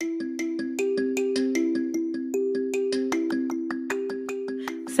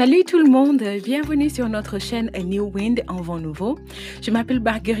Salut tout le monde, bienvenue sur notre chaîne A New Wind en vent nouveau. Je m'appelle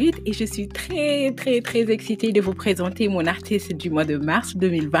Marguerite et je suis très excitée de vous présenter mon artiste du mois de mars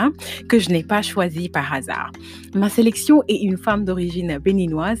 2020 que je n'ai pas choisi par hasard. Ma sélection est une femme d'origine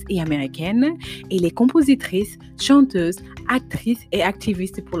béninoise et américaine. Elle est compositrice, chanteuse, actrice et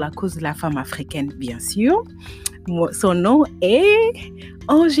activiste pour la cause de la femme africaine, bien sûr. Son nom est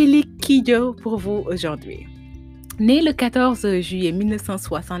Angélique Kidjo pour vous aujourd'hui. Née le 14 juillet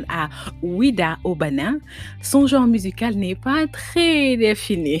 1960 à Ouidah au Bénin, son genre musical n'est pas très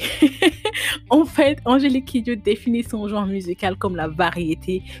défini. En fait, Angélique Kidjo définit son genre musical comme la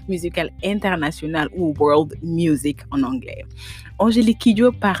variété musicale internationale ou world music en anglais. Angélique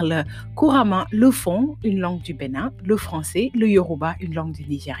Kidjo parle couramment le fon, une langue du Bénin, le français, le yoruba, une langue du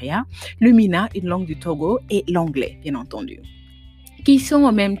Nigeria, le mina, une langue du Togo et l'anglais, bien entendu, qui sont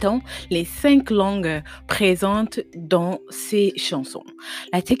en même temps les 5 langues présentes dans ses chansons.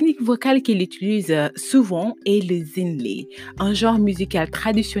 La technique vocale qu'il utilise souvent est le zinli, un genre musical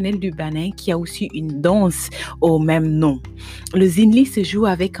traditionnel du Bénin qui a aussi une danse au même nom. Le zinli se joue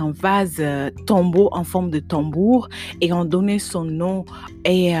avec un vase tombeau en forme de tambour et en donné son nom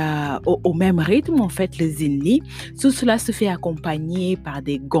au même rythme, en fait, le zinli. Tout cela se fait accompagner par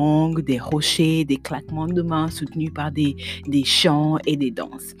des gongs, des rochers, des claquements de mains soutenus par des chants et des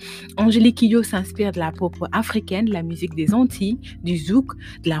danses. Angélique Kidjo s'inspire de la pop africaine, la musique des Antilles, du zouk,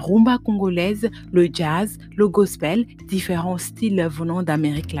 de la rumba congolaise, le jazz, le gospel, différents styles venant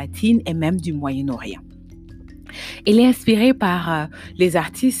d'Amérique latine et même du Moyen-Orient. Elle est inspirée par les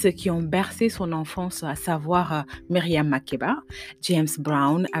artistes qui ont bercé son enfance, à savoir Miriam Makeba, James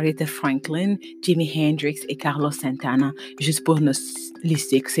Brown, Aretha Franklin, Jimi Hendrix et Carlos Santana, juste pour ne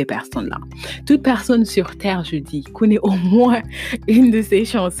lister que ces personnes-là. Toute personne sur Terre, je dis, connaît au moins une de ces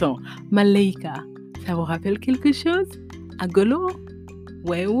chansons. Malaika, ça vous rappelle quelque chose? Agolo?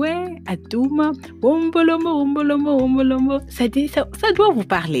 Ouais, Atouma, Wombolomo. Ça doit vous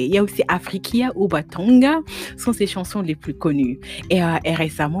parler. Il y a aussi Afrikia ou Batonga, sont ses chansons les plus connues. Et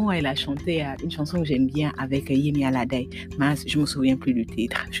récemment, elle a chanté une chanson que j'aime bien avec Yemi Alade. Mais je me souviens plus du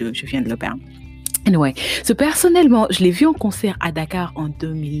titre. Je viens de le perdre. Anyway, personnellement, je l'ai vu en concert à Dakar en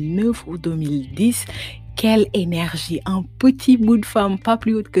 2009 ou 2010. Quelle énergie, un petit bout de femme, pas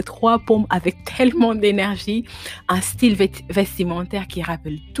plus haute que 3 pommes avec tellement d'énergie, un style vestimentaire qui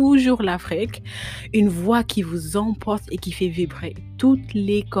rappelle toujours l'Afrique, une voix qui vous emporte et qui fait vibrer toutes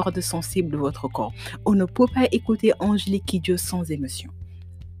les cordes sensibles de votre corps. On ne peut pas écouter Angélique Kidjo sans émotion.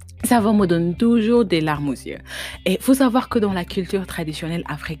 Ça me donne toujours des larmes aux yeux. Et il faut savoir que dans la culture traditionnelle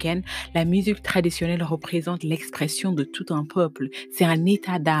africaine, la musique traditionnelle représente l'expression de tout un peuple. C'est un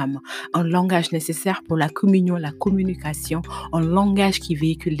état d'âme, un langage nécessaire pour la communion, la communication, un langage qui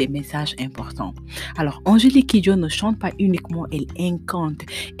véhicule des messages importants. Alors, Angélique Kidjo ne chante pas uniquement, elle incante.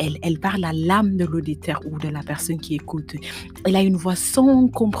 Elle parle à l'âme de l'auditeur ou de la personne qui écoute. Elle a une voix sans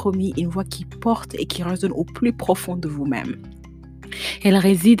compromis, une voix qui porte et qui résonne au plus profond de vous-même. Elle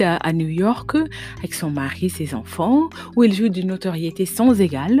réside à New York avec son mari et ses enfants, où elle joue d'une notoriété sans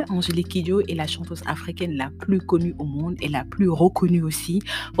égale. Angélique Kidjo est la chanteuse africaine la plus connue au monde et la plus reconnue aussi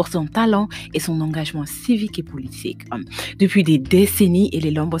pour son talent et son engagement civique et politique. Depuis des décennies, elle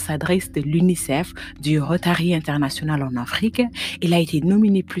est l'ambassadrice de l'UNICEF, du Rotary International en Afrique. Elle a été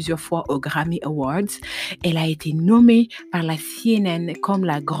nominée plusieurs fois aux Grammy Awards. Elle a été nommée par la CNN comme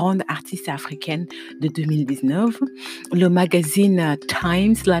la grande artiste africaine de 2019. Le magazine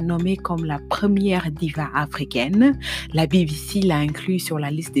Times l'a nommée comme la première diva africaine. La BBC l'a inclus sur la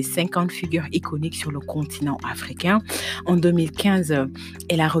liste des 50 figures iconiques sur le continent africain. En 2015,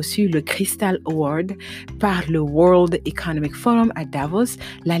 elle a reçu le Crystal Award par le World Economic Forum à Davos.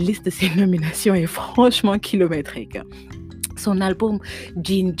 La liste de ses nominations est franchement kilométrique. Son album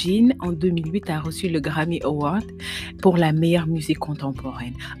Jean Jean en 2008 a reçu le Grammy Award pour la meilleure musique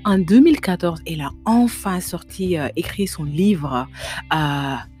contemporaine. En 2014, elle a enfin écrit son livre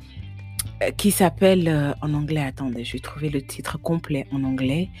qui s'appelle en anglais, attendez, je vais trouver le titre complet en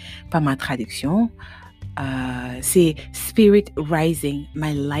anglais, pas ma traduction. C'est Spirit Rising,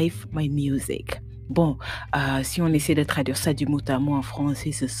 My Life, My Music. Bon, si on essaie de traduire ça du mot à mot en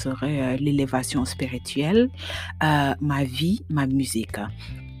français, ce serait l'élévation spirituelle, ma vie, ma musique.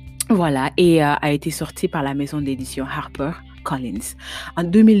 Voilà, et a été sorti par la maison d'édition Harper Collins. En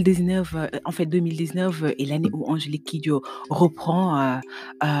 2019, en fait 2019 est l'année où Angélique Kidjo reprend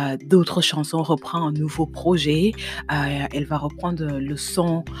d'autres chansons, reprend un nouveau projet. Elle va reprendre le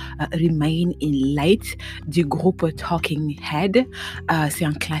son Remain in Light du groupe Talking Head. C'est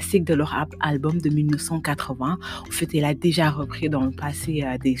un classique de leur album de 1980. En fait, elle a déjà repris dans le passé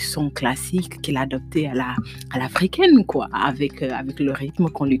des sons classiques qu'elle a adoptés à l'africaine, quoi, avec le rythme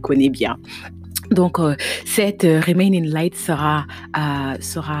qu'on lui connaît bien. Donc, cette Remain in Light sera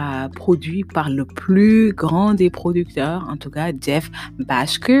produit par le plus grand des producteurs, en tout cas Jeff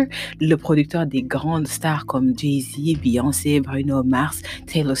Bashker, le producteur des grandes stars comme Jay-Z, Beyoncé, Bruno Mars,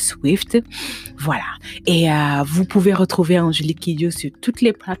 Taylor Swift. Voilà. Et vous pouvez retrouver Angélique Kidjo sur toutes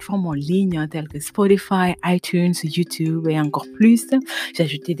les plateformes en ligne telles que Spotify, iTunes, YouTube et encore plus. J'ai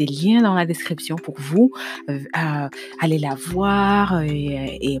ajouté des liens dans la description pour vous. Allez la voir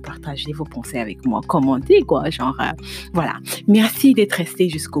et partagez vos pensées avec moi, commentez quoi, genre voilà. Merci d'être resté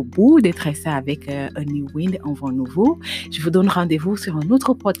jusqu'au bout, d'être resté avec A New Wind, un vent nouveau. Je vous donne rendez-vous sur un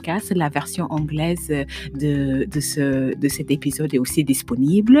autre podcast. La version anglaise de cet épisode est aussi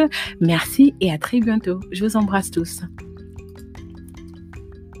disponible. Merci et à très bientôt. Je vous embrasse tous.